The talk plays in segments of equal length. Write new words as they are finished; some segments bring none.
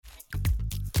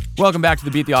Welcome back to the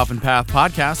Beat the Often Path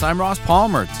podcast. I'm Ross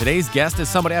Palmer. Today's guest is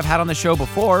somebody I've had on the show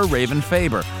before, Raven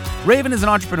Faber. Raven is an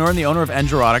entrepreneur and the owner of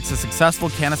Engerotics, a successful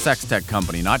canna-sex tech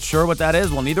company. Not sure what that is?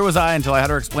 Well, neither was I until I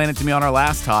had her explain it to me on our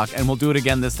last talk, and we'll do it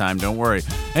again this time, don't worry.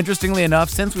 Interestingly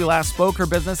enough, since we last spoke, her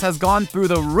business has gone through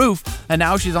the roof, and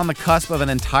now she's on the cusp of an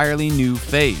entirely new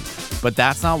phase. But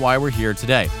that's not why we're here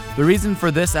today. The reason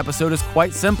for this episode is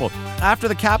quite simple. After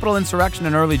the Capitol insurrection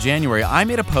in early January, I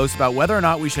made a post about whether or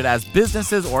not we should, as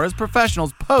businesses or as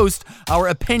professionals, post our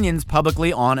opinions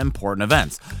publicly on important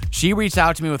events. She reached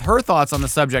out to me with her thoughts on the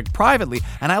subject privately,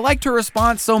 and I liked her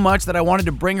response so much that I wanted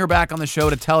to bring her back on the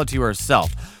show to tell it to you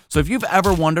herself. So if you've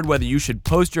ever wondered whether you should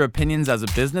post your opinions as a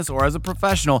business or as a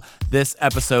professional, this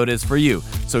episode is for you.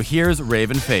 So here's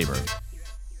Raven Faber.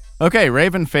 Okay,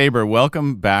 Raven Faber,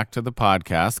 welcome back to the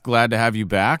podcast. Glad to have you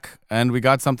back. And we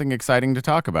got something exciting to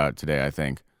talk about today, I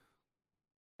think.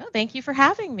 Oh, thank you for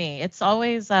having me. It's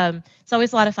always a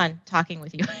lot of fun talking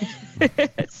with you.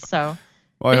 So,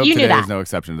 well, I hope today is no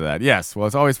exception to that. Yes, well,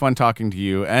 it's always fun talking to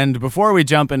you. And before we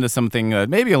jump into something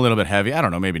maybe a little bit heavy, I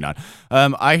don't know, maybe not.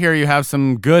 I hear you have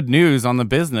some good news on the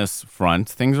business front.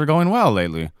 Things are going well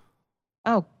lately.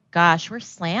 Oh, gosh, we're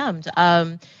slammed.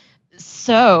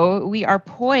 So we are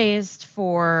poised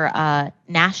for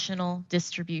national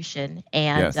distribution,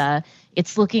 and yes.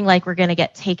 It's looking like we're going to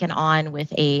get taken on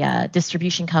with a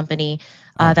distribution company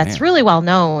that's really well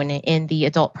known in the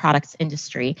adult products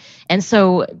industry. And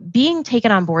so being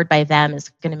taken on board by them is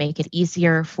going to make it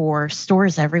easier for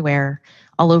stores everywhere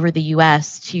all over the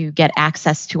U.S. to get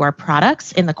access to our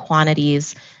products in the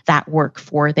quantities that work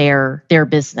for their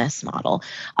business model.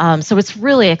 So it's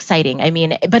really exciting. I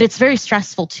mean, but it's very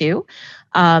stressful too,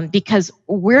 because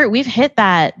we've hit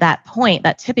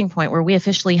that tipping point where we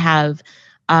officially have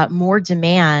more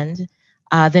demand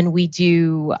than we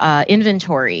do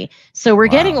inventory. So we're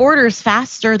getting orders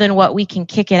faster than what we can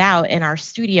kick it out in our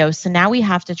studio. So now we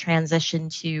have to transition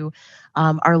to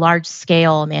our large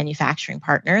scale manufacturing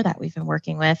partner that we've been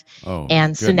working with.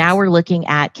 So now we're looking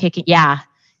at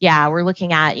we're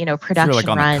looking at, production like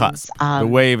on runs. The cusp. The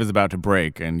wave is about to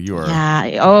break and you're you're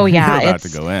about to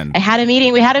go in. We had a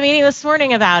meeting this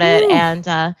morning about it.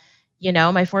 And,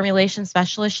 my formulation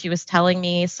specialist, she was telling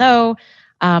me, so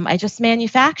I just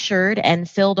manufactured and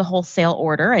filled a wholesale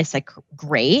order. I said,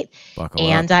 great.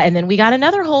 And then we got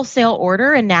another wholesale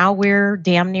order and now we're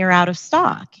damn near out of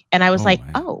stock. And I was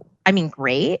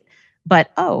great.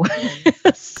 But so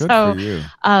good for you.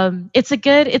 It's a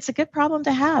good problem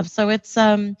to have. So it's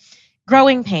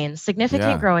growing pains,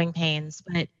 significant growing pains,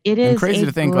 but it is crazy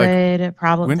to think, good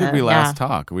problem. When did we last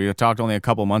talk? We talked only a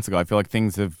couple months ago. I feel like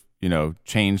things have,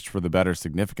 changed for the better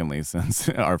significantly since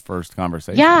our first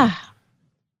conversation. Yeah.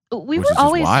 We were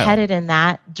always headed in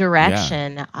that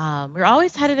direction. Yeah. We were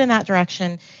always headed in that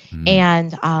direction. Mm-hmm.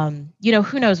 And,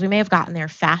 who knows, we may have gotten there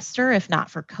faster if not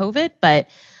for COVID, but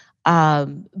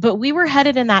we were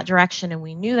headed in that direction and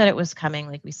we knew that it was coming.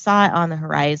 Like we saw it on the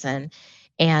horizon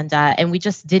and we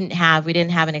just didn't have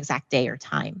an exact day or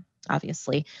time,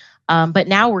 obviously. But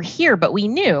now we're here, but we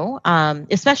knew,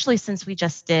 especially since we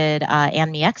just did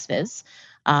ANME XBiz,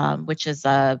 which is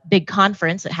a big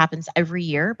conference. It happens every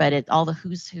year, but all the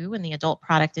who's who in the adult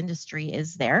product industry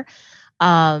is there.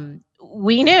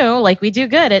 We knew, like, we do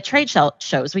good at trade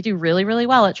shows. We do really, really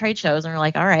well at trade shows. And we're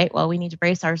like, all right, well, we need to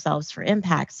brace ourselves for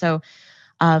impact. So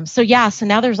now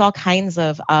there's all kinds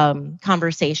of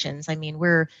conversations. I mean,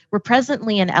 we're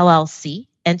presently an LLC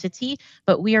entity,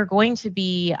 but we are going to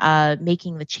be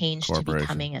making the change to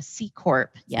becoming a C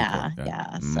Corp.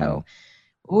 So,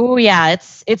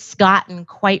 it's gotten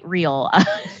quite real.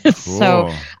 Cool.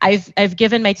 So I've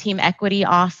given my team equity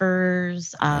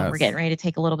offers. We're getting ready to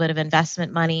take a little bit of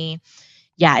investment money.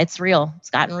 Yeah, it's real. It's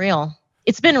gotten real.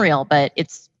 It's been real, but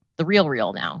it's the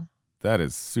real now. That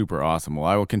is super awesome. Well,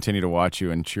 I will continue to watch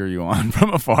you and cheer you on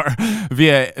from afar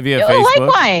via Facebook.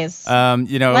 Likewise.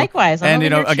 Likewise. And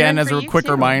again, as a quick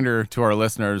reminder to our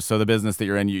listeners, so the business that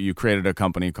you're in, you created a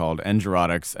company called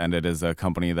Engerotics, and it is a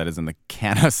company that is in the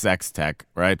canna-sex tech,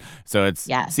 right? So it's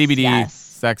CBD,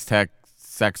 sex tech,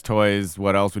 sex toys.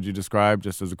 What else would you describe,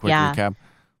 just as a quick recap?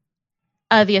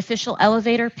 The official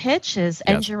elevator pitch is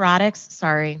Engerotics.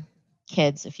 Sorry,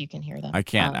 kids, if you can hear them. I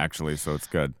can't actually, so it's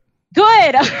good.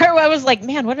 Good. I was like,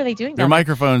 man, what are they doing? Your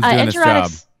microphone's doing its job.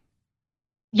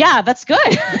 Yeah, that's good.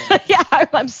 Yeah,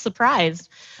 I'm surprised.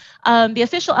 The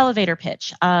official elevator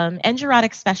pitch.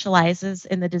 Engerotics specializes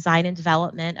in the design and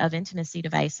development of intimacy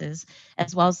devices,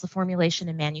 as well as the formulation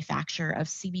and manufacture of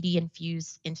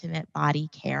CBD-infused intimate body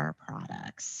care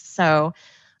products. So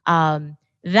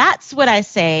that's what I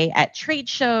say at trade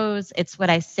shows. It's what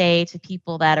I say to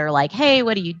people that are like, hey,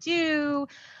 what do you do?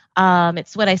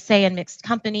 It's what I say in mixed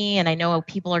company, and I know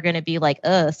people are going to be like,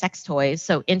 sex toys,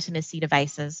 so intimacy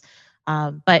devices.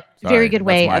 But Sorry, very good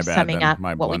way of bad, summing then. up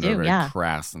My what we blunders do. are very Yeah.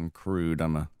 crass and crude.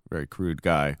 I'm a very crude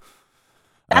guy.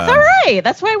 That's all right.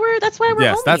 That's why we're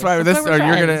yes, homies. that's why this. You're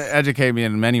going to educate me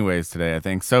in many ways today, I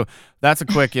think. So that's a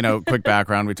quick, quick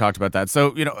background. We talked about that.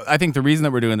 So, I think the reason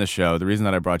that we're doing this show, the reason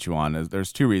that I brought you on is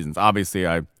there's two reasons. Obviously,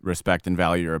 I respect and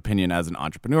value your opinion as an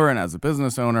entrepreneur and as a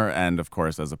business owner, and of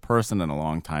course, as a person and a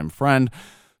longtime friend.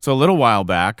 So a little while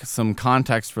back, some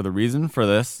context for the reason for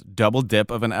this double dip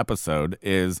of an episode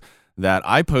is that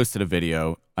I posted a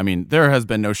video. I mean, there has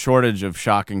been no shortage of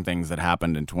shocking things that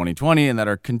happened in 2020 and that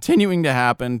are continuing to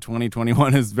happen.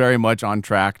 2021 is very much on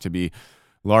track to be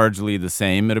largely the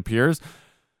same, it appears.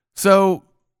 So,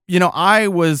 I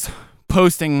was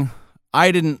posting,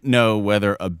 I didn't know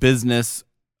whether a business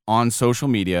on social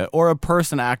media or a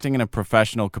person acting in a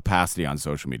professional capacity on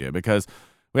social media, because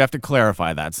we have to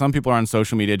clarify that. Some people are on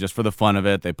social media just for the fun of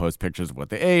it. They post pictures of what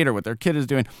they ate or what their kid is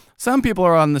doing. Some people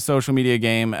are on the social media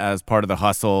game as part of the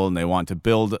hustle, and they want to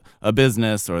build a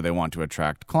business, or they want to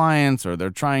attract clients, or they're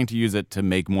trying to use it to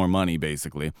make more money,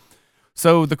 basically.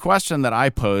 So the question that I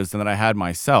posed and that I had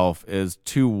myself is,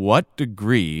 to what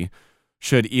degree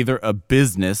should either a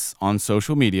business on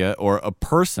social media or a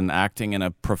person acting in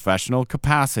a professional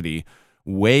capacity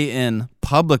weigh in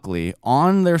publicly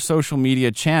on their social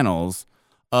media channels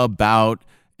about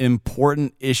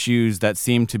important issues that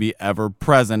seem to be ever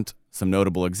present? Some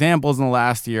notable examples in the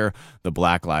last year: the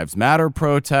Black Lives Matter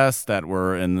protests that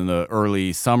were in the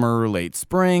early summer, late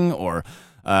spring, or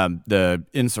the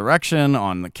insurrection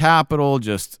on the Capitol.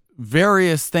 Just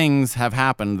various things have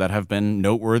happened that have been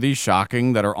noteworthy,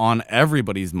 shocking, that are on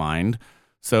everybody's mind.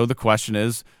 So the question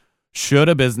is, should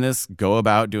a business go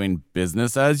about doing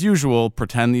business as usual,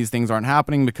 pretend these things aren't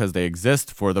happening because they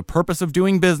exist for the purpose of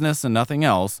doing business and nothing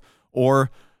else?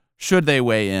 Or should they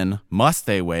weigh in? Must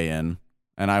they weigh in?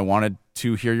 And I wanted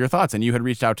to hear your thoughts. And you had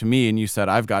reached out to me and you said,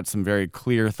 I've got some very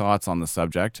clear thoughts on the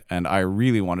subject, and I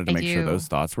really wanted to make sure those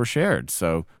thoughts were shared.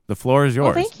 So the floor is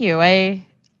yours. Well, thank you. I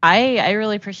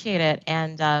really appreciate it.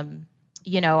 And,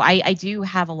 I do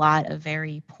have a lot of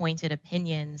very pointed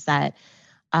opinions that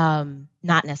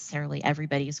not necessarily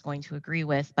everybody is going to agree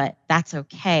with, but that's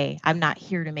okay. I'm not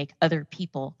here to make other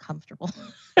people comfortable.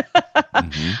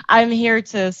 I'm here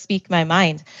to speak my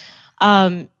mind.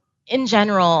 In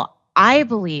general, I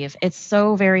believe it's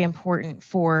so very important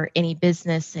for any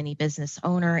business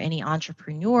owner, any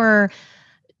entrepreneur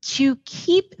to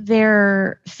keep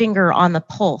their finger on the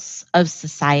pulse of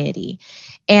society.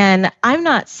 And I'm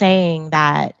not saying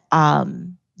that,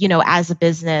 as a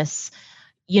business,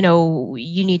 you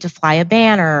need to fly a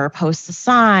banner or post a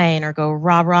sign or go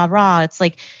rah, rah, rah. It's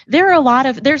like there are a lot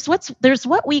of, there's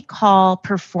what we call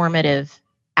performative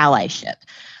allyship.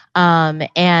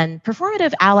 And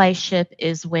performative allyship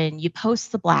is when you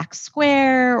post the black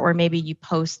square, or maybe you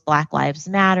post Black Lives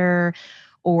Matter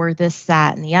or this,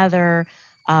 that, and the other.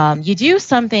 You do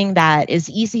something that is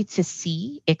easy to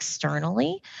see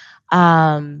externally.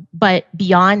 But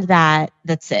beyond that,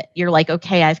 that's it. You're like,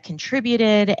 okay, I've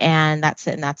contributed and that's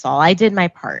it. And that's all. I did my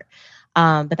part.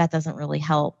 But that doesn't really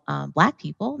help Black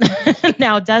people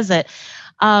now, does it?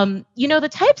 The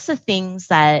types of things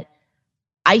that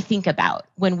I think about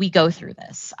when we go through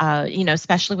this,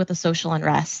 especially with the social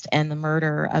unrest and the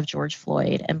murder of George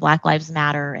Floyd and Black Lives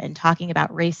Matter, and talking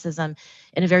about racism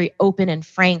in a very open and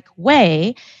frank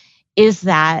way, is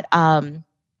that, I'm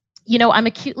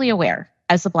acutely aware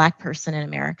as a Black person in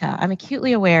America. I'm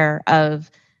acutely aware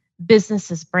of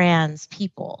businesses, brands,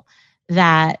 people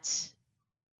that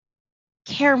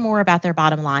care more about their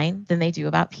bottom line than they do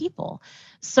about people.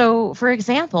 So, for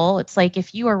example, it's like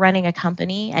if you are running a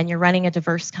company and you're running a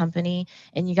diverse company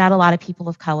and you got a lot of people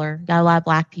of color, got a lot of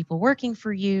Black people working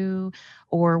for you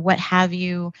or what have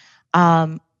you,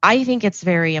 I think it's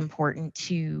very important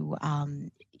to,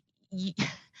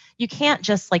 you can't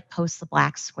just like post the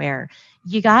black square.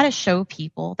 You got to show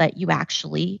people that you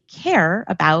actually care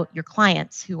about your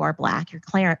clients who are Black, your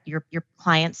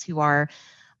clients who are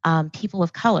people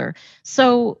of color.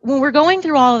 So when we're going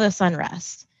through all of this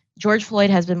unrest, George Floyd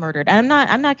has been murdered. And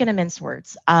I'm not going to mince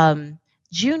words.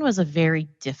 June was a very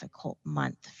difficult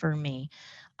month for me.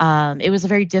 It was a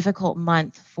very difficult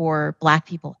month for Black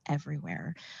people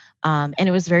everywhere. And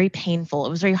it was very painful. It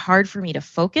was very hard for me to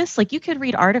focus. Like, you could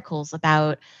read articles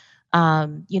about,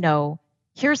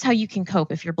 here's how you can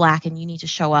cope if you're Black and you need to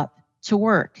show up to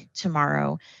work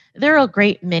tomorrow. There are a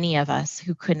great many of us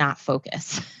who could not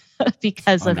focus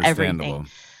because of everything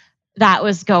that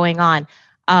was going on.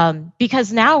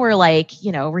 Because now we're like,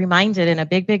 reminded in a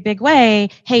big, big, big way,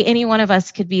 hey, any one of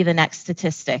us could be the next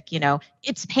statistic.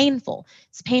 It's painful.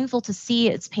 It's painful to see.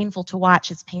 It's painful to watch.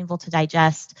 It's painful to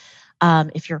digest.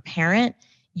 If you're a parent,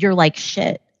 you're like,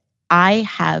 shit, I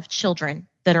have children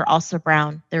that are also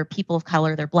brown. They're people of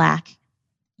color. They're Black.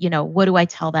 What do I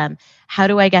tell them? How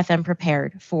do I get them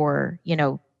prepared for,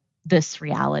 this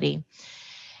reality?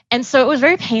 And so it was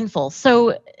very painful.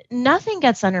 So nothing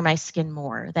gets under my skin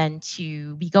more than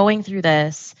to be going through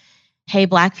this. Hey,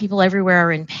 Black people everywhere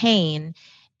are in pain.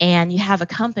 And you have a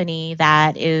company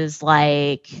that is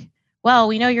like, well,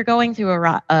 we know you're going through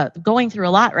a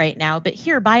lot right now, but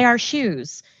here, buy our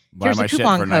shoes. Here's a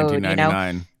coupon code,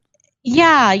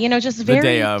 Yeah, just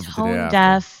very tone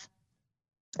deaf.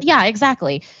 Yeah,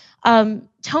 exactly. Tone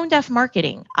deaf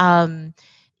marketing.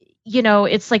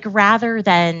 It's like, rather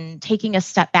than taking a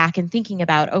step back and thinking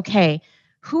about, okay,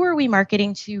 who are we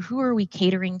marketing to? Who are we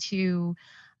catering to?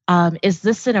 Is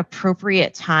this an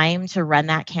appropriate time to run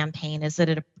that campaign? Is it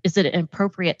an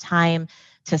appropriate time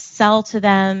to sell to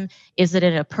them? Is it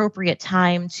an appropriate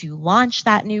time to launch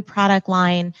that new product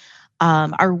line?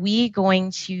 Are we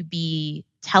going to be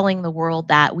telling the world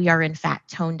that we are in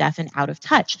fact tone deaf and out of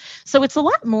touch? So it's a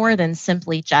lot more than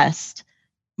simply just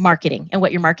marketing and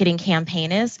what your marketing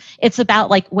campaign is. It's about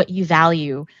like what you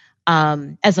value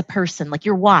as a person, like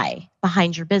your why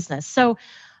behind your business. So,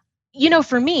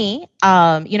 for me,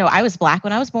 I was Black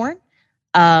when I was born.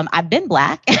 I've been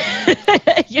Black.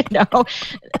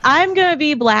 I'm going to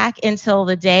be Black until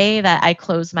the day that I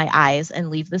close my eyes and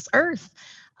leave this earth.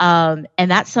 And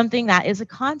that's something that is a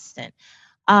constant.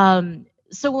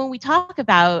 So when we talk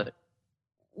about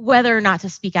whether or not to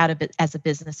speak out as a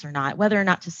business or not, whether or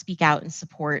not to speak out and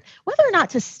support, whether or not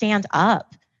to stand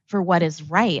up for what is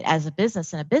right as a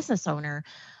business and a business owner,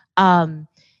 for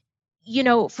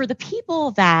the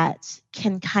people that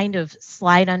can kind of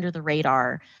slide under the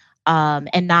radar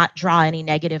and not draw any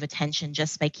negative attention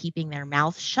just by keeping their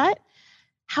mouth shut,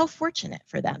 how fortunate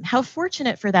for them. How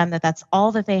fortunate for them that that's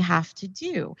all that they have to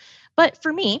do. But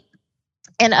for me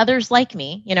and others like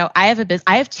me, I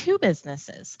have two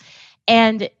businesses.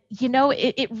 And,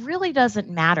 it really doesn't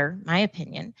matter, my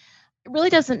opinion. It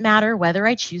really doesn't matter whether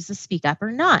I choose to speak up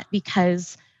or not,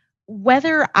 because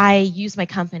whether I use my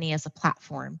company as a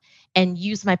platform and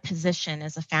use my position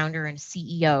as a founder and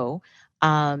CEO,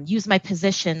 use my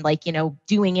position like,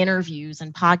 doing interviews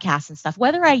and podcasts and stuff,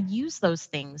 whether I use those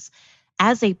things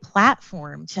as a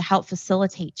platform to help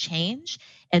facilitate change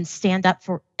and stand up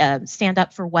for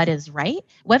what is right,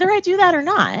 whether I do that or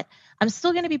not, I'm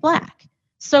still going to be Black.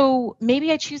 So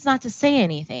maybe I choose not to say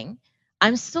anything.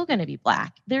 I'm still going to be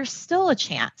Black. There's still a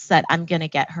chance that I'm going to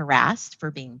get harassed for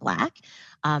being Black.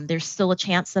 There's still a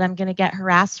chance that I'm going to get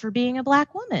harassed for being a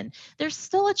Black woman. There's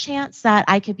still a chance that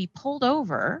I could be pulled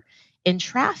over in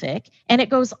traffic and it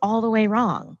goes all the way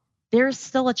wrong. There's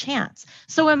still a chance.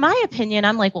 So in my opinion,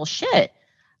 I'm like, well, shit,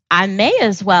 I may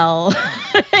as well,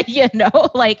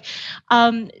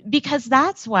 because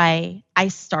that's why I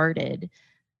started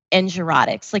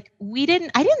Engirotics. Like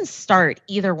I didn't start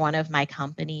either one of my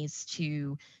companies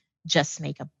to just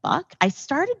make a buck. I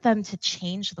started them to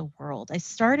change the world. I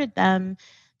started them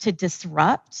to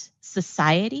disrupt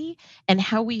society and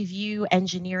how we view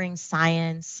engineering,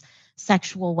 science,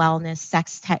 sexual wellness,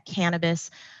 sex tech,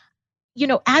 cannabis,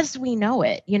 as we know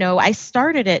it. I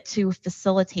started it to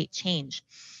facilitate change.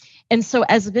 And so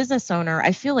as a business owner,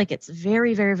 I feel like it's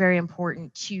very, very, very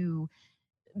important to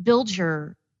build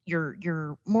your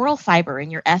moral fiber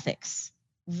and your ethics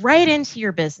right into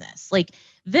your business. Like,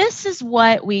 this is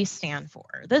what we stand for.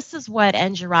 This is what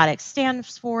Engirotics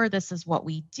stands for. This is what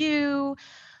we do.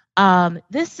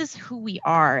 This is who we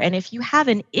are. And if you have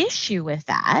an issue with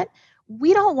that,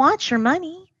 we don't want your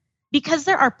money, because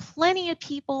there are plenty of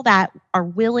people that are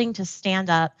willing to stand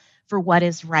up for what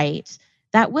is right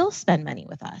that will spend money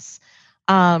with us.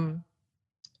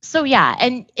 So yeah,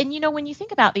 and when you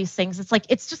think about these things, it's like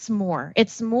it's just more.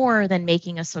 It's more than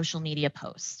making a social media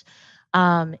post.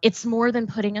 It's more than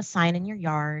putting a sign in your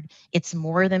yard. It's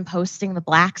more than posting the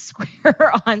black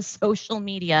square on social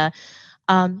media.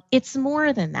 It's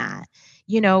more than that.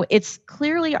 It's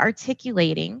clearly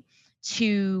articulating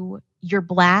to your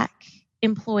Black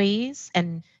employees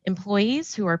and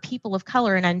employees who are people of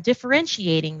color, and I'm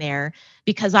differentiating there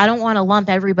because I don't want to lump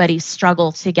everybody's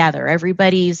struggle together.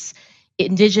 Everybody's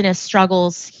Indigenous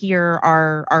struggles here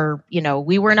are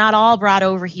we were not all brought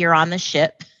over here on the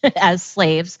ship as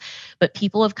slaves, but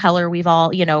people of color, we've all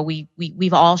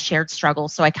we've all shared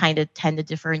struggles. So I kind of tend to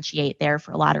differentiate there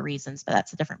for a lot of reasons, but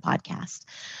that's a different podcast.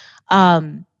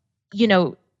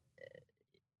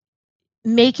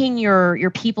 making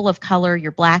your people of color,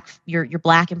 your black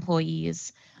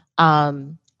employees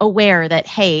aware that,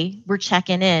 hey, we're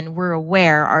checking in, we're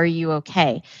aware, are you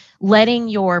okay? Letting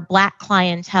your black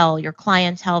clientele, your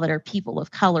clientele that are people of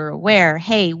color aware,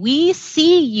 hey, we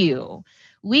see you.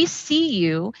 We see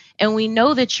you and we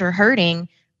know that you're hurting.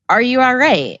 Are you all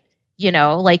right? You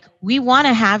know, like, we want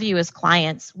to have you as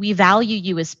clients. We value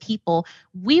you as people.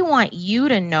 We want you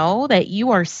to know that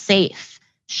you are safe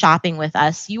shopping with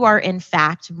us. You are, in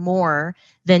fact, more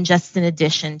than just an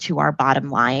addition to our bottom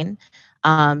line.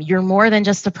 You're more than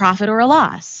just a profit or a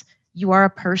loss. You are a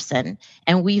person,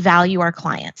 and we value our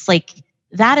clients. Like,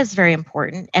 that is very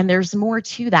important. And there's more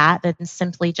to that than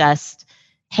simply just,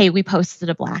 hey, we posted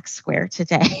a black square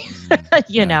today.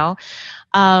 You know,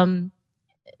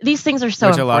 these things are so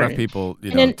important. Which a lot of people,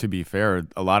 you know, to be fair,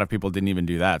 a lot of people didn't even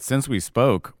do that. Since we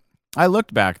spoke, I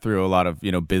looked back through a lot of,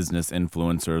 you know, business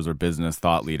influencers or business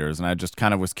thought leaders, and I just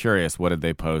kind of was curious, what did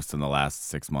they post in the last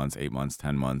 6 months, 8 months,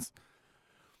 10 months?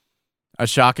 A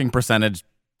shocking percentage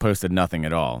posted nothing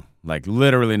at all, like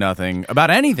literally nothing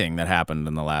about anything that happened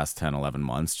in the last 10, 11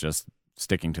 months, just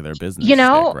sticking to their business, you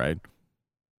know, stick, right?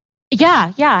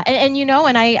 Yeah. And you know,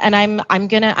 I'm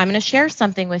gonna share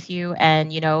something with you.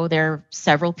 And, you know, there are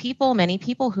several people, many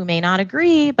people who may not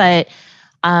agree, but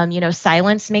you know,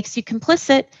 silence makes you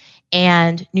complicit,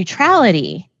 and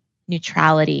neutrality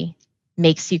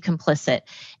makes you complicit.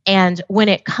 And when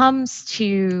it comes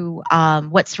to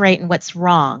what's right and what's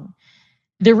wrong,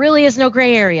 there really is no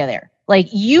gray area there. Like,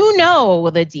 you know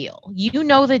the deal. You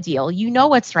know the deal. You know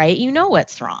what's right. You know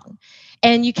what's wrong.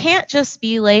 And you can't just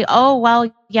be like, oh,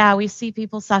 well, yeah, we see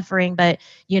people suffering, but,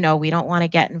 you know, we don't want to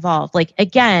get involved. Like,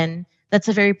 again, that's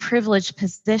a very privileged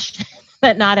position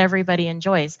that not everybody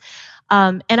enjoys.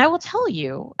 And I will tell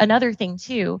you another thing,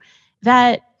 too,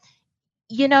 that,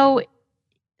 you know,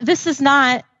 this is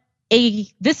not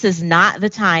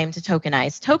the time to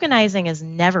tokenize. Tokenizing is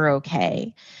never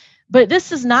okay. But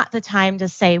this is not the time to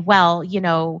say, well, you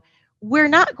know, we're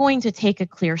not going to take a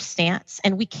clear stance,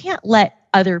 and we can't let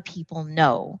other people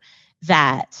know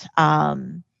that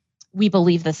we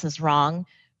believe this is wrong.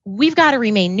 We've got to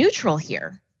remain neutral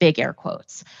here, big air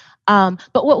quotes. But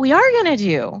what we are going to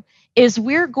do is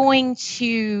we're going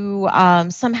to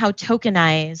somehow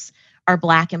tokenize our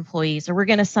Black employees, or we're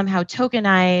going to somehow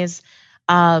tokenize,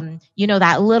 you know,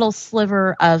 that little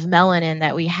sliver of melanin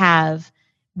that we have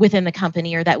within the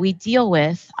company, or that we deal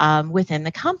with within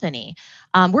the company.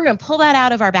 We're going to pull that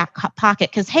out of our back pocket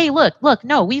because, hey, look,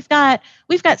 no, we've got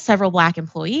several Black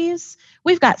employees.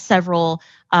 We've got several,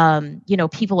 you know,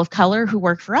 people of color who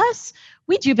work for us.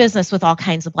 We do business with all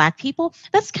kinds of Black people.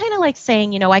 That's kind of like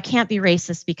saying, you know, I can't be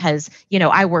racist because, you know,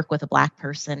 I work with a Black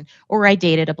person, or I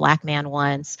dated a Black man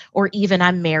once, or even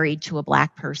I'm married to a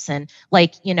Black person.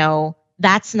 Like, you know,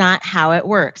 that's not how it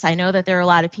works. I know that there are a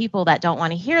lot of people that don't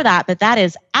want to hear that, but that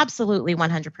is absolutely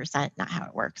 100% not how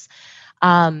it works.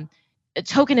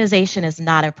 Tokenization is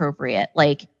not appropriate.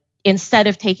 Like, instead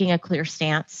of taking a clear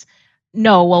stance,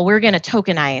 no, well, we're going to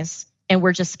tokenize, and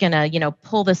we're just going to, you know,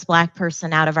 pull this Black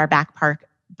person out of our back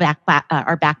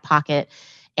pocket,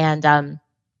 and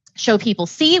show people,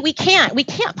 see, we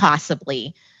can't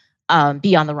possibly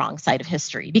be on the wrong side of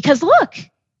history because look,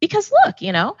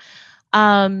 you know.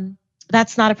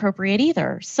 That's not appropriate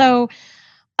either. So,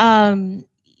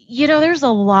 you know, there's a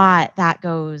lot that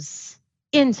goes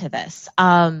into this.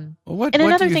 And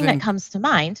another thing that comes to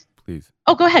mind. Please.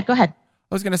 Oh, go ahead. I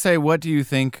was going to say,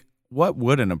 what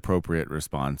would an appropriate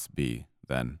response be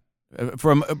then?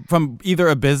 From either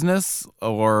a business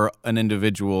or an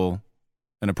individual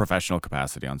in a professional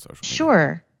capacity on social media?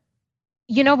 Sure.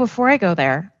 You know, before I go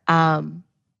there,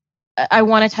 I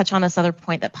want to touch on this other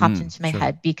point that popped into my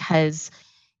head, because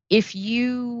if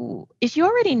you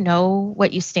already know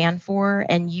what you stand for,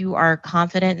 and you are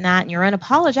confident in that, and you're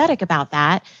unapologetic about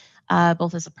that,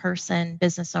 both as a person,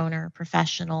 business owner,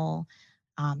 professional,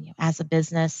 you know, as a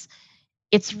business,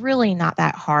 it's really not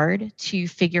that hard to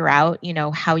figure out, you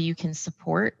know, how you can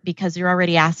support, because you're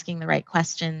already asking the right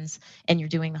questions and you're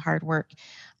doing the hard work.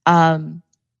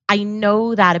 I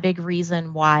know that a big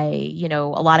reason why, you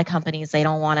know, a lot of companies, they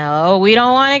don't want to, oh, we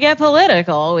don't want to get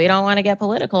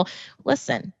political.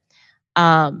 Listen,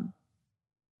 I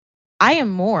am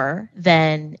more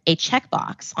than a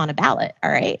checkbox on a ballot.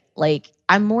 All right. Like,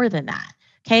 I'm more than that.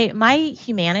 Okay. My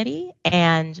humanity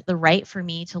and the right for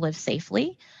me to live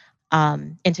safely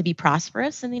and to be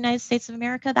prosperous in the United States of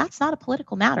America, that's not a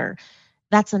political matter.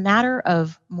 That's a matter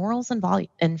of morals and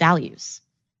values.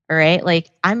 All right. Like,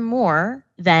 I'm more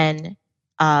than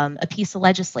a piece of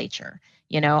legislature.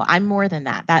 I'm more than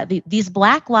that. These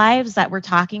Black lives that we're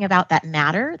talking about that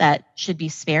matter, that should be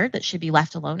spared, that should be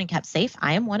left alone and kept safe,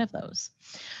 I am one of those.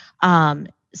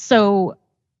 So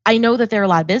I know that there are a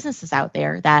lot of businesses out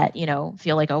there that,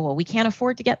 feel like, oh, well, we can't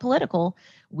afford to get political.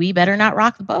 We better not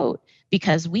rock the boat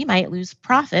because we might lose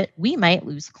profit. We might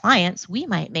lose clients. We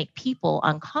might make people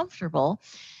uncomfortable.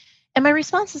 And my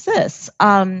response is this.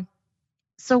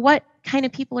 So what kind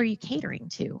of people are you catering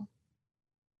to?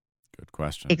 Good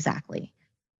question. Exactly.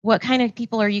 What kind of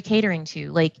people are you catering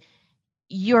to? Like,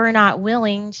 you're not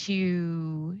willing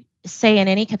to say in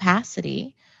any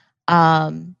capacity,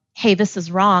 hey, this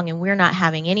is wrong and we're not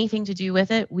having anything to do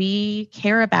with it. We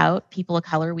care about people of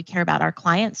color. We care about our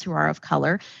clients who are of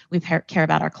color. We care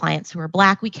about our clients who are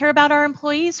Black. We care about our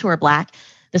employees who are Black.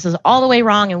 This is all the way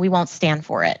wrong and we won't stand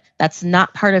for it. That's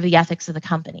not part of the ethics of the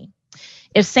company.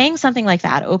 If saying something like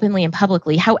that openly and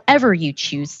publicly, however you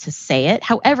choose to say it,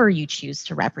 however you choose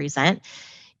to represent,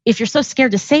 if you're so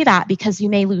scared to say that because you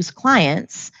may lose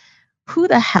clients, who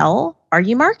the hell are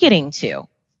you marketing to?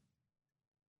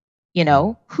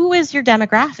 Who is your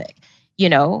demographic?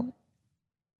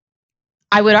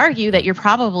 I would argue that you're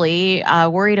probably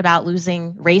worried about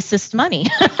losing racist money.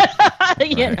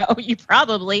 You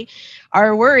probably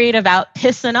are worried about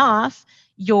pissing off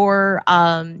your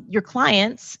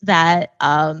clients that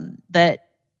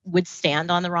would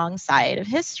stand on the wrong side of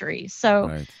history.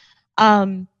 So,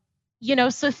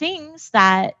 so things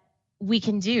that we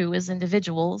can do as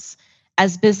individuals,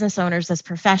 as business owners, as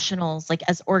professionals, like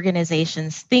as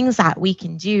organizations, things that we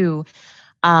can do,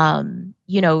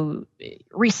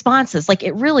 responses, like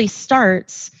it really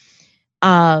starts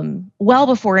well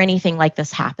before anything like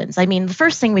this happens. I mean, the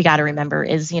first thing we got to remember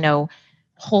is,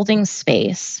 holding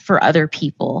space for other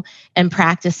people and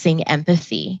practicing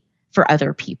empathy for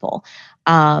other people.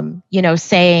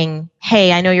 Saying,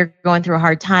 hey, I know you're going through a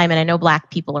hard time and I know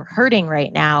Black people are hurting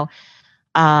right now.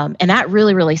 And that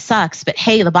really, really sucks. But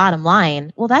hey, the bottom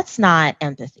line, well, that's not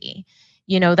empathy.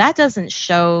 That doesn't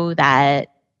show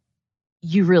that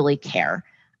you really care.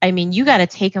 I mean, you got to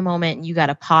take a moment and you got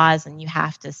to pause and you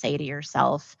have to say to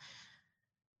yourself,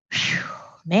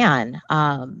 man,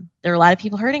 there are a lot of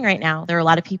people hurting right now. There are a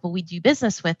lot of people we do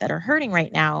business with that are hurting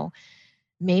right now.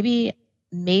 Maybe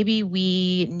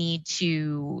we need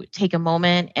to take a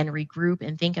moment and regroup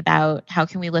and think about how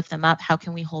can we lift them up? How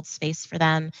can we hold space for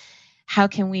them? How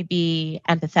can we be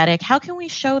empathetic? How can we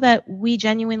show that we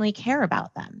genuinely care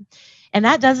about them? And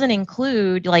that doesn't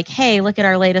include like, hey, look at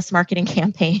our latest marketing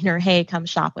campaign, or hey, come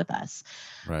shop with us.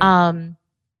 Right.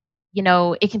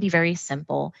 It can be very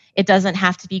simple. It doesn't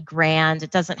have to be grand.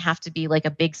 It doesn't have to be like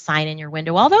a big sign in your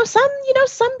window. Although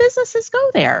some businesses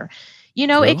go there.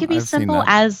 True. It could be simple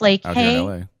as like,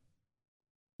 hey,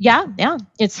 yeah,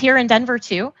 it's here in Denver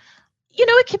too.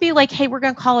 It could be like, hey, we're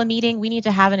going to call a meeting. We need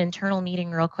to have an internal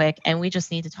meeting real quick, and we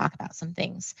just need to talk about some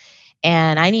things.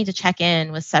 And I need to check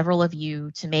in with several of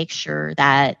you to make sure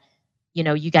that,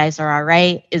 you guys are all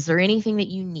right. Is there anything that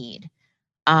you need?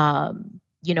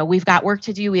 We've got work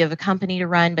to do. We have a company to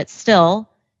run, but still,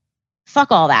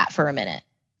 fuck all that for a minute.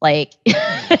 Like,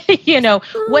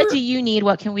 what do you need?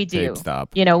 What can we do?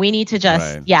 Stop. We need to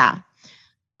just,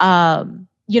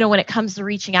 when it comes to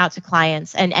reaching out to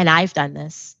clients, and I've done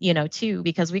this, too,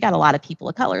 because we got a lot of people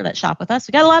of color that shop with us.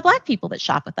 We got a lot of Black people that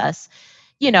shop with us,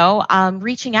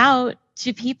 reaching out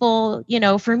to people,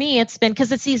 for me, it's been,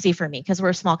 because it's easy for me because we're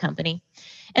a small company,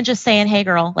 and just saying, hey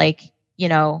girl, like,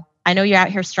 I know you're out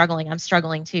here struggling. I'm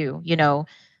struggling too,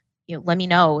 let me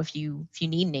know if you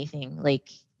need anything, like,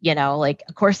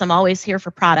 of course I'm always here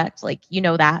for product, like,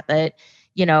 that, but,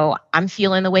 I'm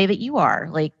feeling the way that you are,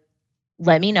 like,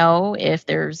 let me know if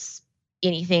there's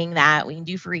anything that we can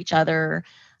do for each other.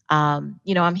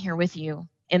 I'm here with you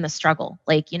in the struggle.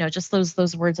 Like, just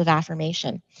those words of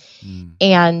affirmation.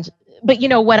 But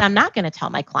what I'm not going to tell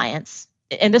my clients,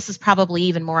 and this is probably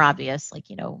even more obvious, like,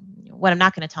 what I'm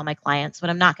not going to tell my clients,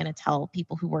 what I'm not going to tell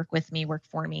people who work with me, work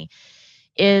for me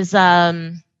is,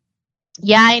 yeah,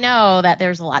 I know that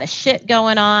there's a lot of shit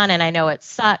going on and I know it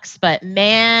sucks, but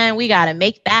man, we got to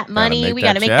make that money. We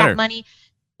got to make that money.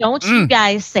 Don't you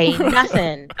guys say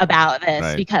nothing about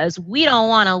this because we don't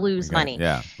want to lose money.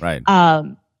 Yeah, right.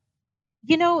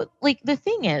 Like the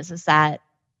thing is that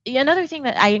another thing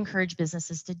that I encourage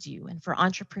businesses to do and for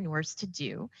entrepreneurs to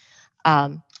do,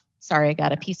 sorry, I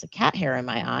got a piece of cat hair in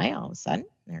my eye all of a sudden.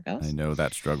 There it goes. I know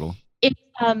that struggle.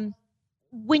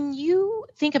 When you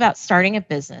think about starting a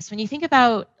business, when you think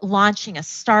about launching a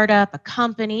startup, a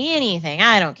company, anything,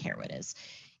 I don't care what it is,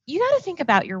 you got to think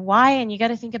about your why, and you got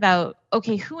to think about,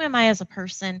 okay, who am I as a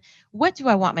person? What do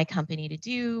I want my company to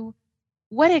do?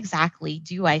 What exactly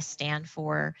do I stand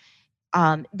for?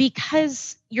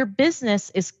 because the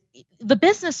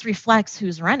business reflects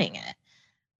who's running it.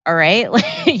 All right.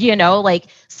 Like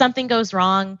something goes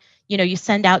wrong, you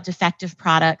send out defective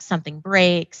products, something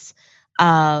breaks,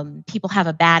 people have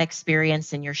a bad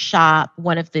experience in your shop,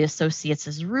 one of the associates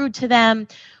is rude to them.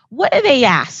 What do they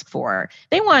ask for?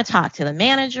 They want to talk to the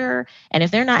manager. And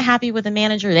if they're not happy with the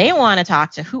manager, they want to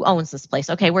talk to who owns this place.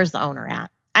 Okay, where's the owner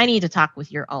at? I need to talk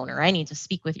with your owner. I need to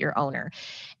speak with your owner.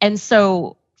 And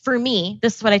so for me,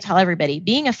 this is what I tell everybody.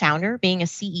 Being a founder, being a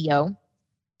CEO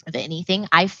of anything,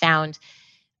 I found,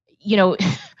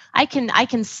 I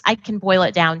can boil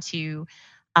it down to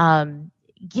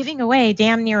giving away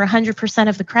damn near 100%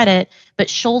 of the credit, but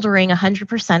shouldering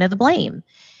 100% of the blame.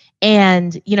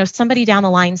 And somebody down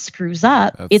the line screws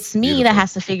up. It's me beautiful. That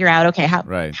has to figure out, okay,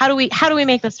 how do we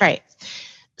make this right?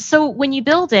 So when you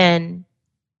build in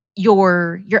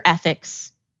your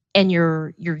ethics and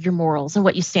your morals and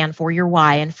what you stand for, your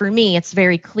why, and for me, it's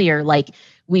very clear. Like,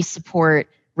 we support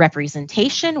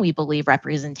representation. We believe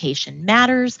representation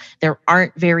matters. There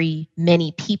aren't very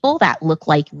many people that look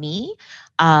like me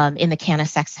in the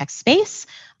cannabis sex tech space.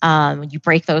 You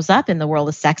break those up in the world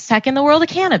of sex tech, in the world of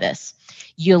cannabis.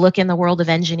 You look in the world of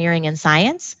engineering and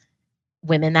science,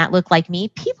 women that look like me,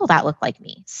 people that look like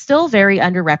me, still very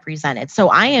underrepresented. So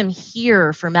I am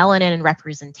here for melanin and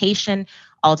representation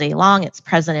all day long. It's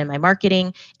present in my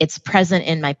marketing. It's present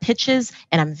in my pitches.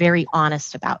 And I'm very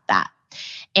honest about that.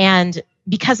 And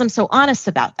because I'm so honest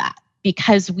about that,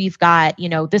 because we've got,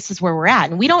 this is where we're at.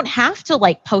 And we don't have to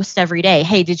like post every day,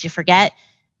 hey, did you forget,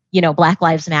 Black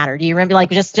Lives Matter? Do you remember?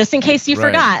 Like, just in case you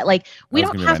forgot, like, we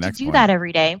don't have to do that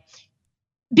every day.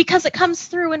 Because it comes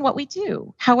through in what we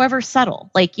do, however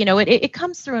subtle, like, it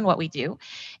comes through in what we do.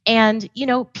 And,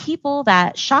 people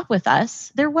that shop with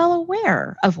us, they're well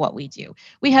aware of what we do.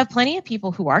 We have plenty of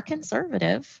people who are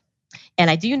conservative. And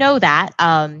I do know that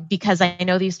because I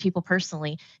know these people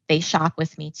personally. They shop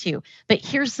with me too. But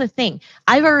here's the thing.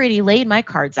 I've already laid my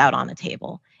cards out on the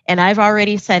table. And I've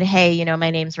already said, hey, my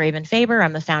name's Raven Faber.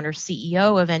 I'm the founder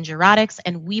CEO of Engirotics.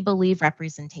 And we believe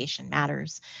representation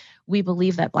matters. We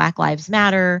believe that Black Lives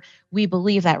Matter. We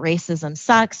believe that racism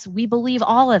sucks. We believe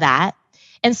all of that.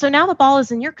 And so now the ball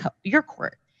is in your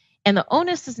court. And the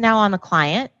onus is now on the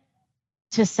client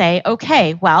to say,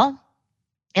 okay, well,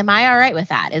 am I all right with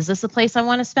that? Is this a place I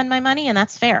want to spend my money? And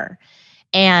that's fair.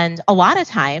 And a lot of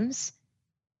times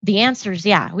the answer is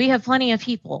yeah. We have plenty of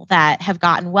people that have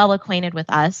gotten well acquainted with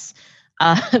us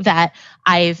that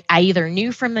I either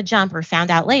knew from the jump or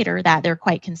found out later that they're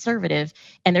quite conservative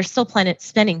and they're still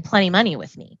spending plenty of money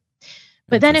with me.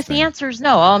 But then if the answer is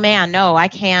no, oh man, no, I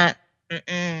can't,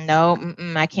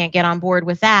 I can't get on board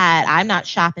with that. I'm not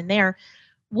shopping there.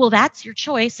 Well, that's your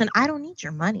choice. And I don't need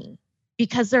your money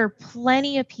because there are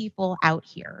plenty of people out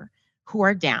here who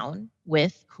are down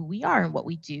with who we are and what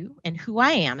we do and who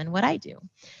I am and what I do.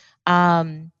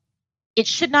 It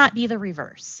should not be the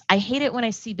reverse. I hate it when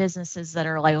I see businesses that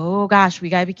are like, oh gosh, we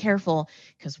got to be careful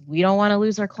because we don't want to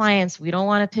lose our clients. We don't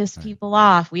want to piss people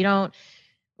off. We got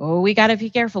to be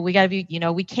careful. We got to be,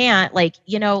 we can't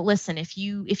listen, if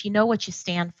you know what you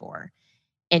stand for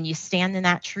and you stand in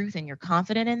that truth and you're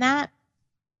confident in that,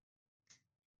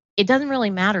 it doesn't really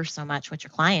matter so much what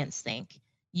your clients think.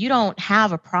 You don't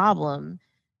have a problem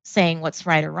saying what's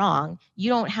right or wrong. You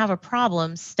don't have a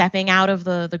problem stepping out of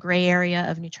the gray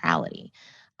area of neutrality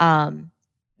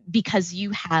because you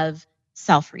have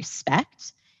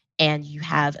self-respect and you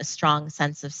have a strong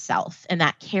sense of self, and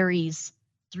that carries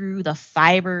through the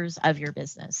fibers of your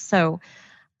business. So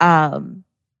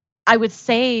I would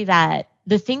say that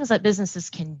the things that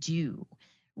businesses can do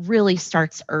really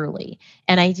starts early.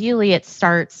 And ideally it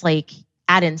starts like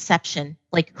at inception,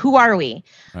 like who are we?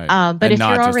 Right. But and if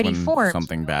you're already formed,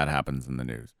 something bad happens in the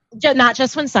news. Not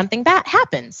just when something bad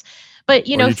happens, but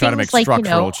you try to make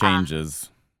structural changes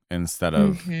instead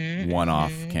of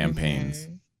one-off campaigns.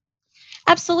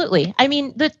 Absolutely. I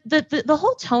mean, the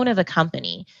whole tone of the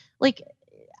company, like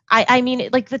I mean,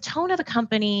 like the tone of the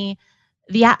company,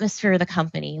 the atmosphere of the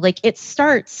company, like it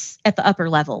starts at the upper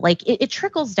level, like it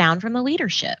trickles down from the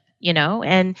leadership,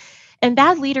 and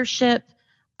bad leadership.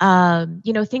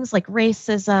 Things like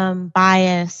racism,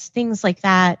 bias, things like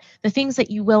that, the things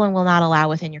that you will and will not allow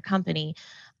within your company,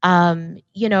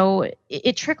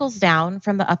 it trickles down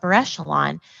from the upper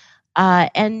echelon.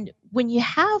 And when you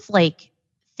have like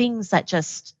things that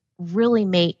just really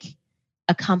make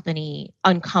a company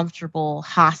uncomfortable,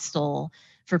 hostile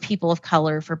for people of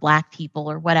color, for Black people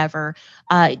or whatever,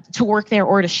 to work there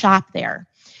or to shop there,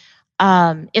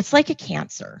 it's like a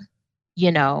cancer.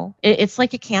 It's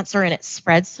like a cancer and it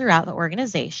spreads throughout the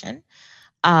organization.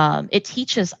 It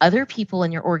teaches other people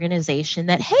in your organization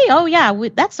that, hey, oh yeah,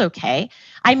 that's okay.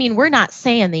 I mean, we're not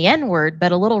saying the N word,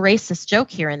 but a little racist joke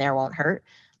here and there won't hurt.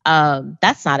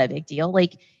 That's not a big deal.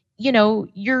 Like,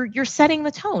 you're setting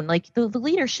the tone. Like the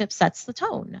leadership sets the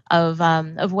tone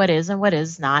of what is and what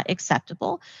is not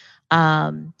acceptable.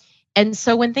 And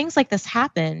so when things like this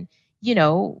happen,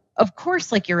 of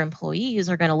course, like your employees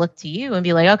are going to look to you and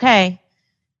be like, okay,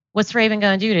 what's Raven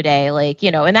going to do today? Like,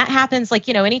 and that happens, like,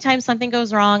 anytime something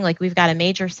goes wrong, like we've got a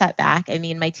major setback. I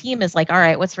mean, my team is like, all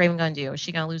right, what's Raven going to do? Is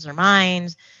she going to lose her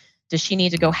mind? Does she need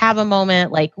to go have a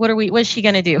moment? Like, what is she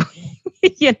going to do?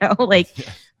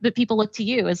 But people look to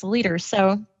you as a leader.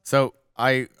 So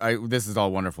I this is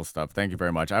all wonderful stuff. Thank you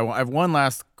very much. I have one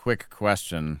last quick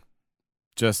question.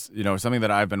 Just, something that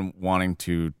I've been wanting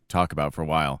to talk about for a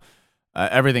while.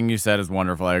 Everything you said is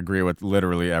wonderful. I agree with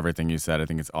literally everything you said. I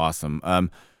think it's awesome.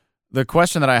 The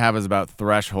question that I have is about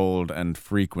threshold and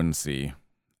frequency,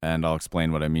 and I'll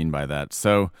explain what I mean by that.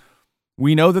 So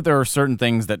we know that there are certain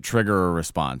things that trigger a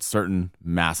response, certain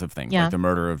massive things, like the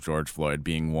murder of George Floyd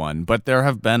being one, but there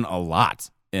have been a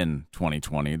lot in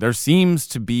 2020. There seems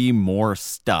to be more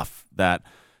stuff that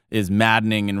is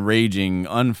maddening, enraging,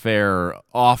 unfair,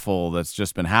 awful that's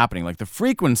just been happening. Like the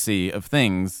frequency of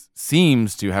things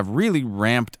seems to have really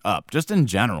ramped up, just in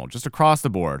general, just across the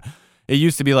board. It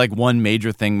used to be like one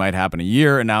major thing might happen a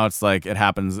year, and now it's like it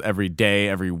happens every day,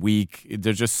 every week.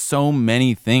 There's just so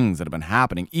many things that have been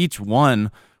happening, each one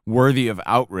worthy of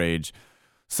outrage.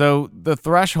 So the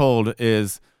threshold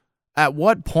is, at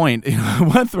what point,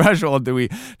 what threshold do we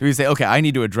say, okay, I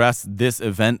need to address this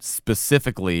event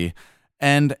specifically?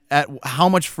 And at how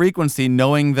much frequency,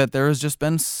 knowing that there has just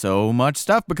been so much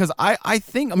stuff? Because I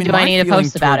think, do I need to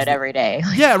post about it every day?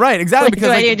 Yeah, right, exactly.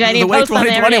 Because the way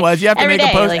 2020 was, you have to make a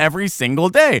post every single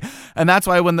day. And that's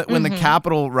why when the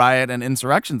Capitol riot and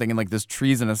insurrection thing and like this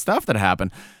treasonous stuff that happened,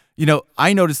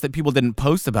 I noticed that people didn't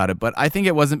post about it, but I think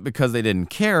it wasn't because they didn't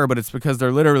care, but it's because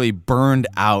they're literally burned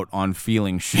out on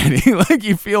feeling shitty. Like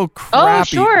you feel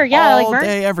crappy all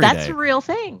day, every day. That's a real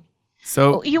thing.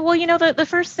 So, the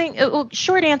first thing,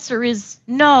 short answer is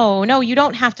no, you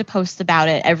don't have to post about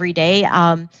it every day.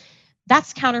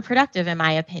 That's counterproductive, in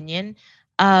my opinion.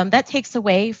 That takes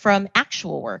away from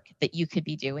actual work that you could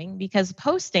be doing, because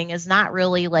posting is not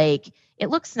really like, it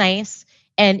looks nice.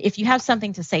 And if you have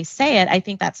something to say it. I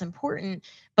think that's important.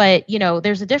 But,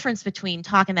 there's a difference between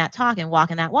talking that talk and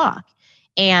walking that walk.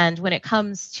 And when it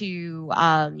comes to,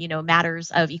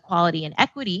 matters of equality and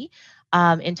equity,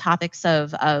 in topics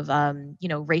of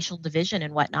racial division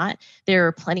and whatnot, there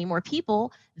are plenty more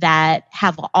people that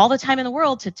have all the time in the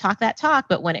world to talk that talk.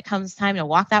 But when it comes time to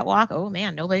walk that walk, oh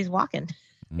man, nobody's walking,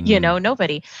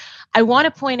 nobody. I want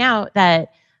to point out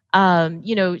that,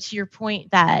 to your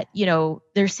point that,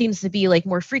 there seems to be like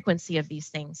more frequency of these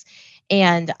things.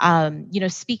 And,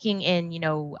 speaking in,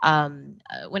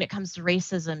 when it comes to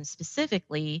racism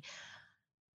specifically,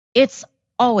 it's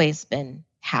always been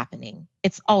happening.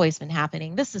 It's always been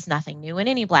happening. This is nothing new. And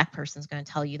any Black person is going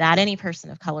to tell you that. Any person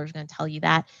of color is going to tell you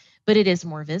that. But it is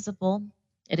more visible.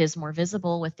 It is more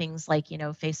visible with things like,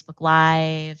 Facebook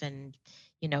Live and,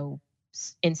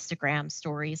 Instagram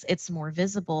stories. It's more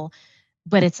visible,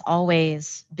 but it's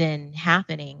always been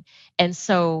happening. And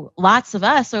so lots of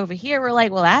us over here were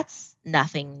like, well, that's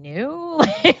nothing new.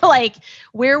 Like,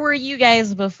 where were you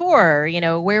guys before?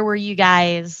 Where were you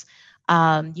guys,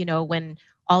 when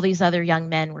all these other young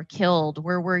men were killed?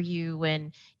 Where were you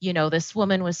when, this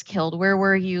woman was killed? Where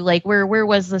were you? Like, where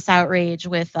was this outrage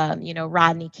with,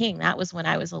 Rodney King? That was when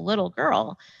I was a little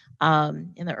girl,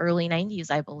 in the early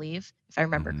 90s, I believe, if I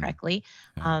remember correctly.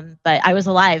 But I was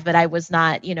alive, but I was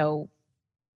not,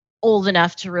 old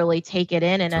enough to really take it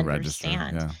in and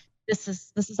understand. This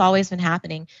has always been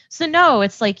happening. So no,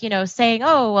 it's like, saying,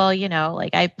 oh, well,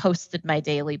 like I posted my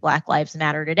daily Black Lives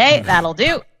Matter today. That'll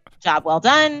do. Job well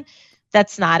done.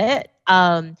 That's not it.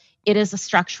 It is a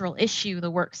structural issue.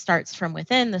 The work starts from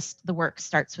within. The work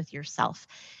starts with yourself.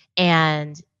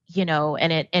 And,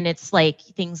 and it's like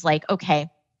things like, okay,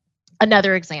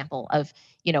 another example of,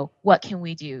 what can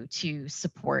we do to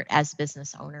support as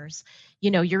business owners?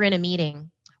 You're in a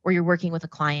meeting, or you're working with a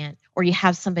client, or you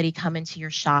have somebody come into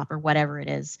your shop or whatever it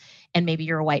is, and maybe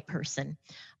you're a white person,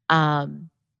 and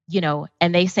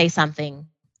they say something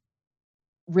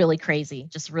really crazy,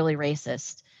 just really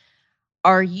racist.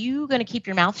 Are you going to keep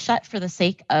your mouth shut for the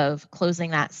sake of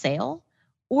closing that sale?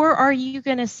 Or are you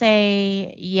going to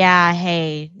say, yeah,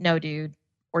 hey, no, dude,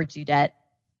 or dudette,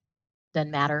 doesn't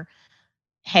matter.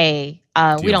 Hey,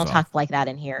 we don't talk like that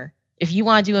in here. If you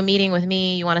want to do a meeting with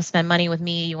me, you want to spend money with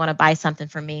me, you want to buy something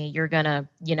from me, you're going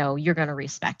to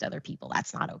respect other people.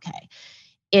 That's not okay.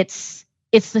 It's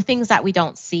it's the things that we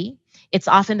don't see. It's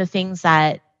often the things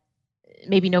that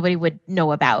maybe nobody would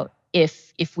know about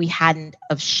if we hadn't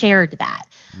have shared that.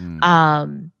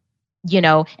 And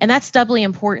that's doubly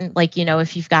important. Like,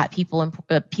 if you've got people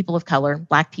of color,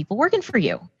 Black people working for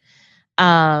you,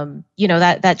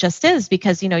 that just is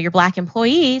because, your Black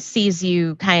employee sees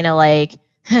you kind of like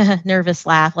nervous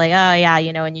laugh, like, oh yeah,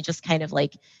 and you just kind of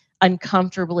like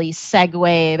uncomfortably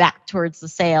segue back towards the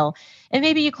sale. And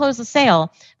maybe you close the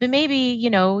sale, but maybe,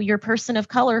 your person of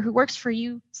color who works for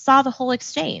you saw the whole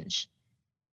exchange,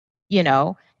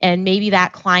 and maybe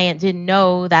that client didn't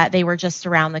know that they were just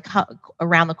around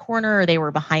the corner, or they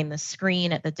were behind the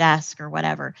screen at the desk or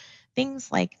whatever.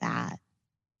 Things like that.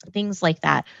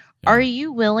 Yeah. Are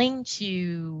you willing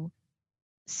to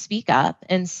speak up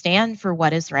and stand for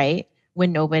what is right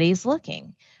when nobody's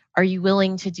looking? Are you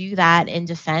willing to do that in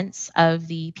defense of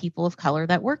the people of color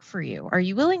that work for you? Are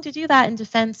you willing to do that in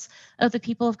defense of the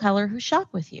people of color who shop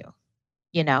with you?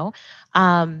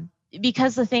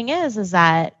 Because the thing is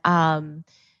that,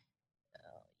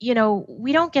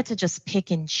 we don't get to just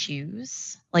pick and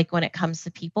choose. Like when it comes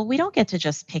to people, we don't get to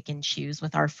just pick and choose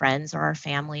with our friends or our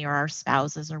family or our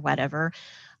spouses or whatever.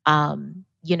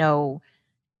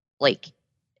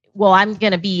 Well, I'm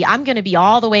going to be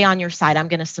all the way on your side. I'm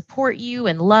going to support you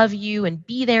and love you and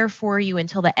be there for you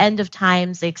until the end of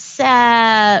times,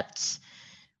 except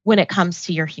when it comes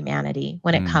to your humanity,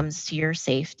 when it comes to your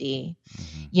safety.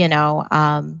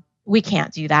 We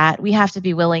can't do that. We have to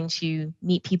be willing to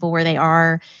meet people where they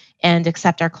are and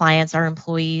accept our clients, our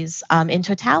employees, in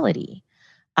totality.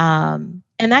 And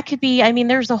that could be,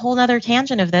 there's a whole other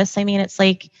tangent of this. It's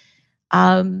like,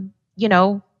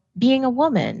 being a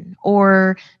woman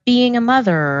or being a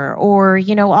mother or,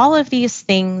 all of these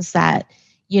things that,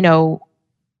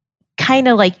 kind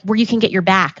of like where you can get your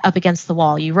back up against the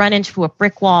wall. You run into a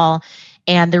brick wall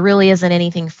and there really isn't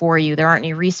anything for you. There aren't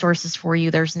any resources for you.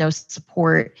 There's no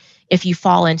support if you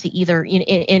fall into either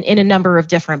in a number of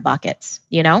different buckets,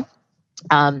 I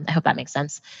hope that makes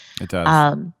sense. It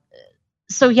does.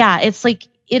 So yeah, it's like,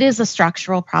 it is a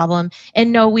structural problem.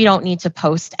 And no, we don't need to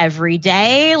post every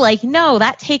day. Like, no,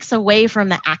 that takes away from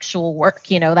the actual work,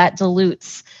 that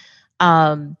dilutes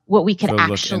what we could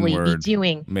actually be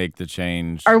doing. Make the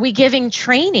change. Are we giving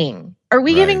training? Are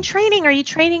we giving training? Are you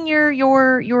training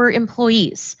your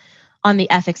employees on the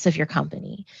ethics of your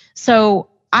company? So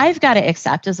I've got to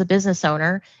accept as a business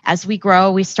owner, as we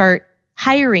grow, we start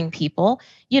hiring people,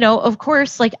 of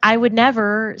course, like I would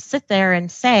never sit there and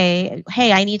say,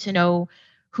 hey, I need to know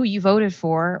who you voted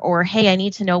for, or, hey, I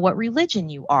need to know what religion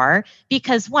you are,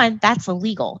 because one, that's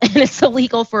illegal and it's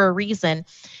illegal for a reason.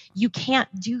 You can't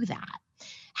do that.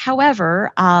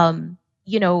 However,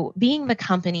 being the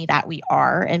company that we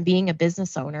are and being a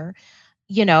business owner,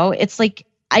 it's like,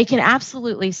 I can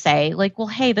absolutely say like, well,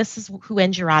 hey, this is who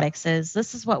Endurotics is.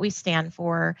 This is what we stand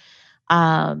for.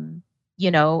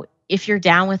 If you're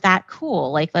down with that,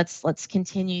 cool. Like, let's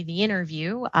continue the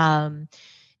interview.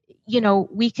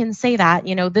 We can say that,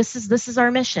 this is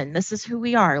our mission. This is who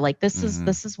we are. Like, this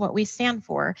is what we stand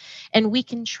for. And we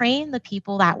can train the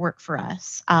people that work for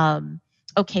us.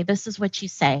 Okay, this is what you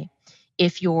say.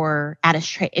 If you're at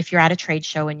a trade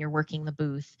show and you're working the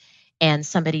booth and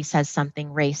somebody says something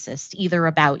racist, either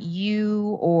about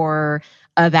you or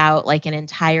about like an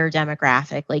entire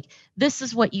demographic, like, this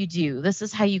is what you do. This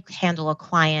is how you handle a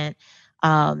client.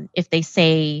 If they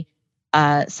say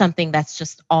something that's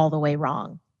just all the way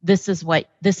wrong. This is what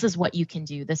you can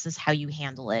do. This is how you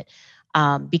handle it,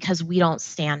 because we don't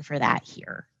stand for that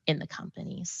here in the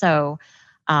company. So,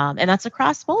 and that's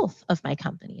across both of my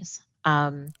companies.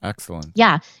 Excellent.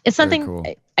 Yeah, it's something cool.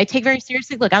 I take very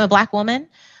seriously. Look, I'm a Black woman.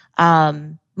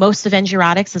 Most of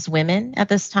Endurotics is women at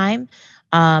this time.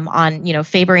 On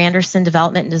Faber Anderson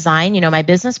Development and Design, my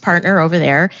business partner over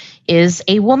there is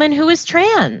a woman who is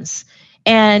trans.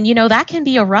 And, that can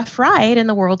be a rough ride in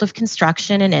the world of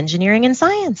construction and engineering and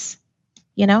science,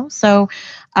 So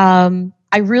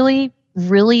I really,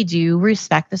 really do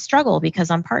respect the struggle because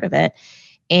I'm part of it.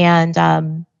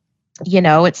 And,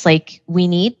 it's like we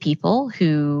need people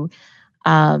who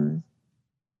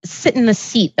sit in the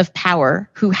seat of power,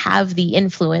 who have the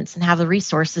influence and have the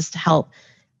resources to help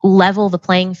level the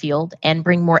playing field and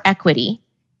bring more equity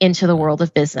into the world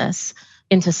of business,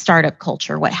 into startup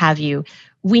culture, what have you.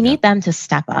 We need them to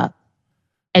step up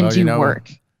and do work.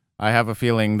 I have a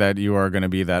feeling that you are going to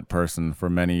be that person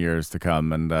for many years to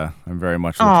come, and I'm very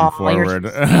much looking forward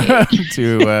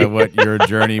to what your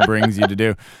journey brings you to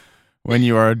do. When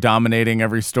you are dominating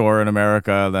every store in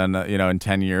America, then in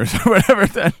 10 years or whatever,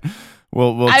 then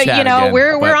we'll chat again.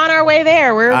 We're on our way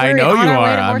there. I know you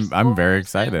are. I'm very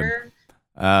excited.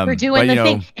 We're doing the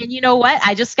thing. And you know what?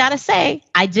 I just got to say,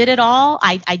 I did it all.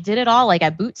 I did it all. Like I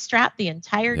bootstrapped the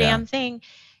entire damn thing.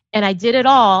 And I did it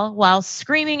all while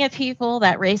screaming at people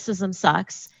that racism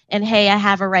sucks. And hey, I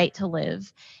have a right to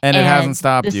live. And it hasn't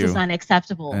stopped this you. This is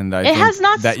unacceptable. And I it think has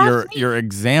not that stopped your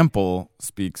example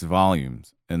speaks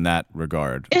volumes in that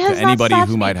regard to anybody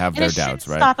who might have their doubts,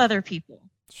 right? Stop other people.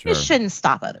 Sure. It shouldn't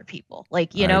stop other people.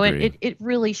 Like, you know, it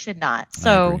really should not.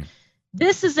 So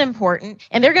this is important.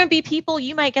 And there are going to be people,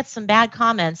 you might get some bad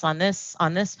comments on this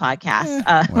podcast.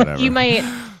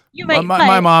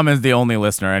 My mom is the only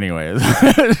listener anyways.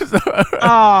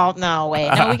 Oh, no, wait.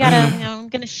 No, we got to, I'm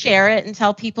going to share it and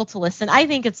tell people to listen. I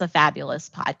think it's a fabulous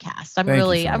podcast. I'm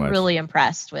really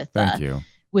impressed with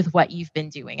with what you've been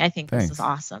doing. I think this is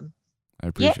awesome. I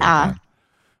appreciate that.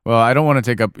 Well, I don't want to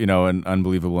take up, an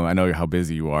unbelievable, I know how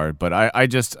busy you are, but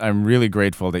I'm really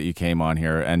grateful that you came on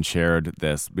here and shared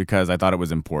this because I thought it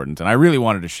was important and I really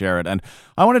wanted to share it. And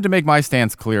I wanted to make my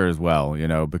stance clear as well,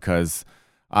 because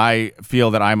I feel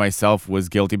that I myself was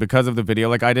guilty because of the video.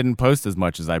 Like I didn't post as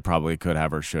much as I probably could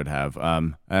have or should have.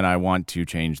 And I want to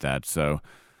change that. So,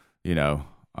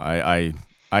 I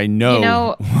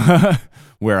know,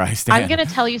 where I stand. I'm going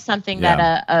to tell you something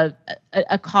that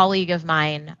a colleague of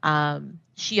mine,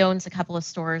 she owns a couple of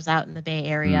stores out in the Bay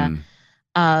Area.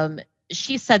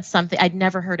 She said something, I'd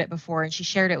never heard it before, and she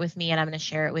shared it with me, and I'm going to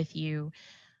share it with you.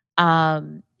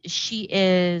 She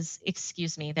is,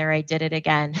 excuse me, there I did it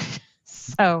again.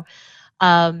 So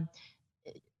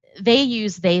they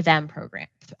use they, them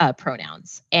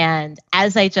pronouns. And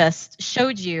as I just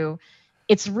showed you,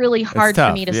 it's really hard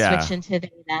for me to switch into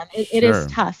they, them. It is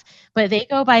tough, but they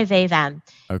go by they, them.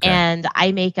 Okay. And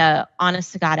I make a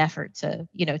honest to God effort to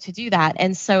do that.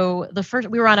 And so the first,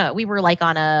 we were on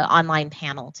a online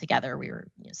panel together. We were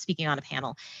speaking on a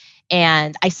panel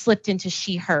and I slipped into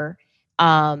she, her,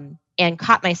 and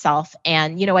caught myself.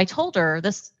 And, I told her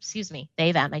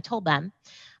they, them, I told them,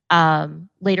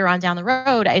 later on down the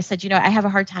road, I said, I have a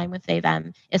hard time with they,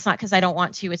 them. It's not because I don't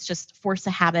want to, it's just force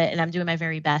of habit and I'm doing my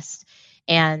very best.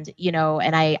 And,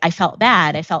 and I felt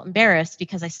bad. I felt embarrassed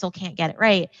because I still can't get it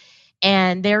right.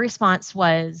 And their response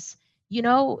was,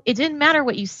 it didn't matter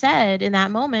what you said in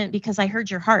that moment because I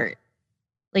heard your heart.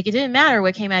 Like it didn't matter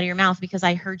what came out of your mouth because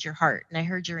I heard your heart and I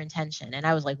heard your intention. And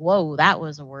I was like, whoa, that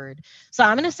was a word. So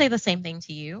I'm going to say the same thing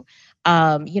to you.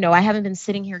 I haven't been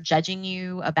sitting here judging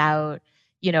you about,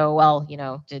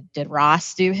 did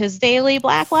Ross do his daily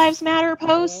Black Lives Matter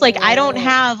post? Like, I don't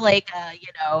have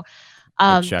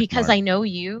because I know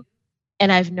you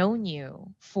and I've known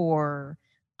you for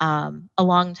a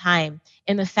long time.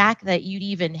 And the fact that you'd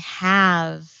even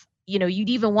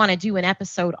want to do an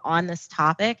episode on this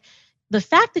topic, the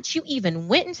fact that you even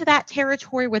went into that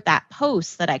territory with that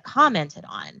post that I commented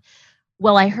on,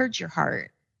 well, I heard your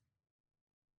heart.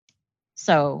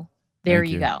 So there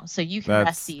you go. So you can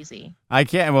rest easy. I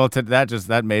can't. Well,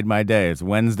 that made my day. It's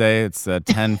Wednesday. It's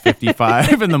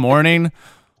 10:55 in the morning.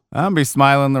 I'll be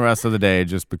smiling the rest of the day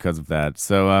just because of that.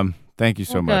 So thank you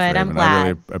so much, Raven. I'm glad. I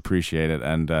really appreciate it.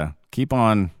 And keep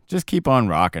on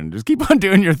rocking. Just keep on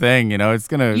doing your thing. It's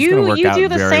gonna work out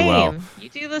very well. You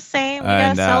do the same. We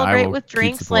gotta celebrate with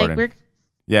drinks.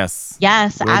 Yes, we'll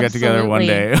absolutely. Get together one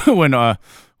day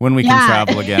when we can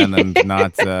travel again and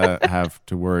not have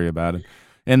to worry about it.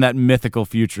 In that mythical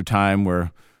future time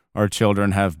where our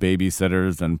children have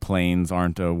babysitters and planes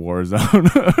aren't a war zone.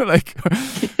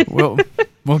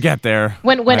 We'll get there.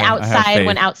 When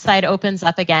outside opens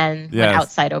up again. Yes. When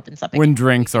outside opens up again. When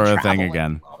drinks are a thing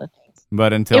again.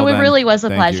 But until then, it really was a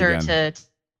pleasure to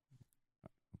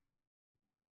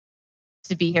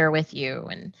be here with you.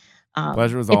 And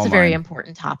pleasure was all it's a very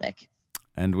important topic.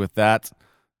 And with that,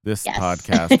 this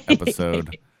podcast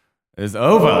episode is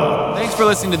over. Thanks for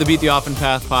listening to the Beat the Often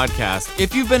Path podcast.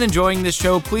 If you've been enjoying this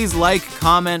show, please like,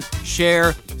 comment,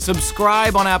 share,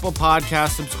 subscribe on Apple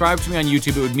Podcasts, subscribe to me on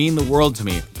YouTube. It would mean the world to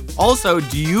me. Also,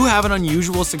 do you have an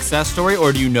unusual success story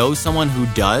or do you know someone who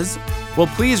does? Well,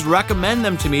 please recommend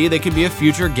them to me. They could be a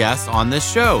future guest on this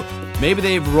show. Maybe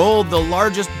they've rolled the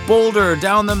largest boulder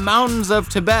down the mountains of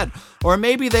Tibet. Or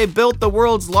maybe they built the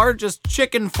world's largest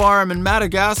chicken farm in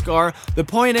Madagascar. The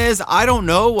point is, I don't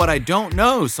know what I don't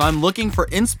know, so I'm looking for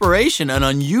inspiration and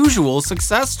unusual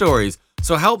success stories.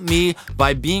 So help me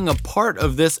by being a part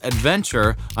of this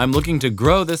adventure. I'm looking to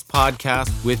grow this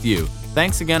podcast with you.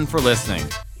 Thanks again for listening.